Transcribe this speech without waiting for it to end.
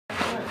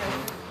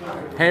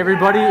Hey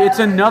everybody, it's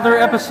another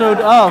episode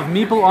of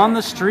Meeple on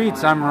the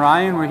Streets. I'm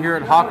Ryan, we're here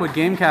at Hawkwood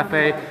Game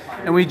Cafe,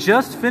 and we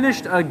just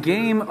finished a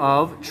game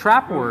of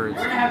Trap Words.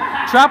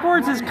 Trap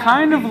Words is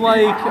kind of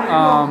like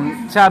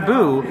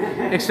Taboo,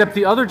 except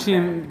the other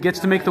team gets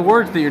to make the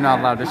words that you're not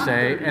allowed to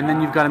say, and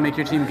then you've got to make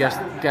your team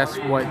guess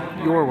what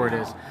your word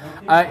is.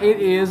 It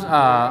is,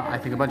 I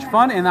think, a bunch of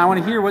fun, and I want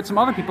to hear what some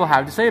other people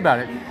have to say about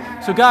it.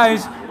 So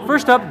guys,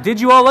 first up, did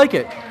you all like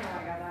it?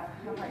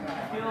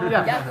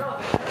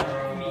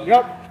 Yeah.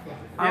 Yep.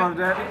 I loved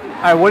it.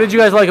 Alright, what did you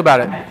guys like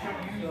about it?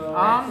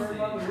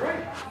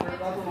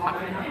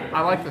 I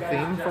like the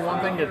theme for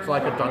one thing. It's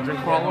like a dungeon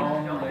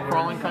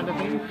crawling kind of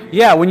theme.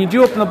 Yeah, when you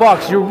do open the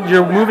box,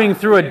 you're moving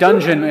through a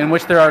dungeon in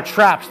which there are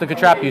traps that could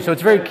trap you. So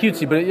it's very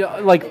cutesy, but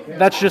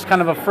that's just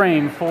kind of a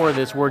frame for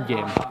this word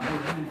game.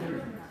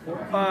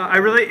 I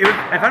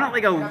found it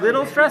like a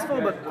little stressful,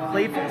 but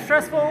playful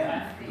stressful.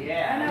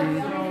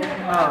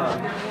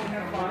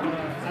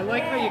 I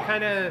like how you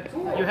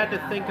had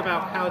to think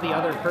about how the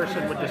other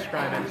person would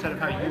describe it instead of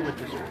how you would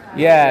describe it.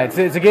 Yeah,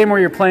 it's a game where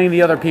you're playing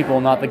the other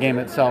people, not the game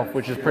itself,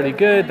 which is pretty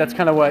good. That's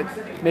kind of what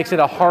makes it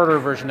a harder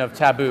version of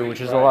Taboo, which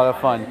is a lot of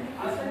fun.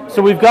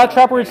 So we've got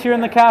Trap Words here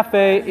in the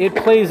cafe. It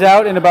plays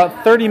out in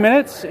about 30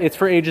 minutes. It's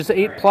for ages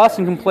 8+,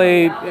 and can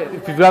play,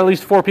 if you've got at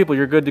least 4 people,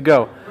 you're good to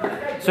go.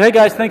 So hey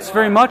guys, thanks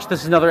very much.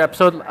 This is another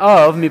episode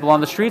of Meeple on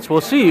the Streets.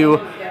 We'll see you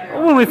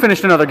when we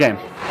finish another game.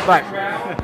 Bye.